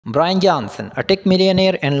Bryan Johnson, a tech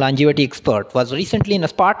millionaire and longevity expert, was recently in a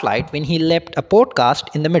spotlight when he left a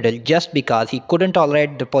podcast in the middle just because he couldn't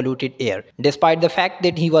tolerate the polluted air, despite the fact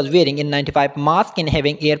that he was wearing an N95 mask and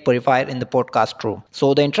having air purifier in the podcast room.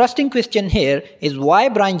 So the interesting question here is why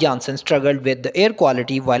Bryan Johnson struggled with the air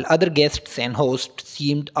quality while other guests and hosts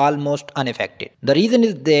seemed almost unaffected. The reason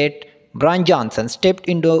is that Bryan Johnson stepped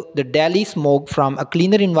into the daily smoke from a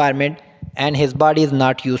cleaner environment and his body is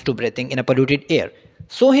not used to breathing in a polluted air.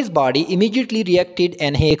 So his body immediately reacted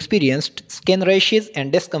and he experienced skin rashes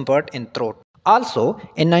and discomfort in throat. Also,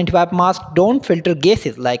 N95 masks don't filter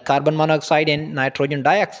gases like carbon monoxide and nitrogen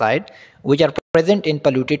dioxide, which are present in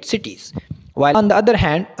polluted cities. While on the other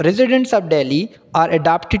hand, residents of Delhi are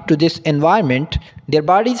adapted to this environment, their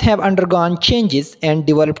bodies have undergone changes and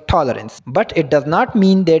developed tolerance. But it does not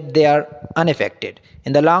mean that they are unaffected.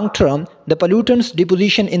 In the long term, the pollutants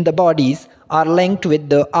deposition in the bodies are linked with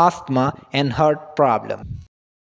the asthma and heart problem.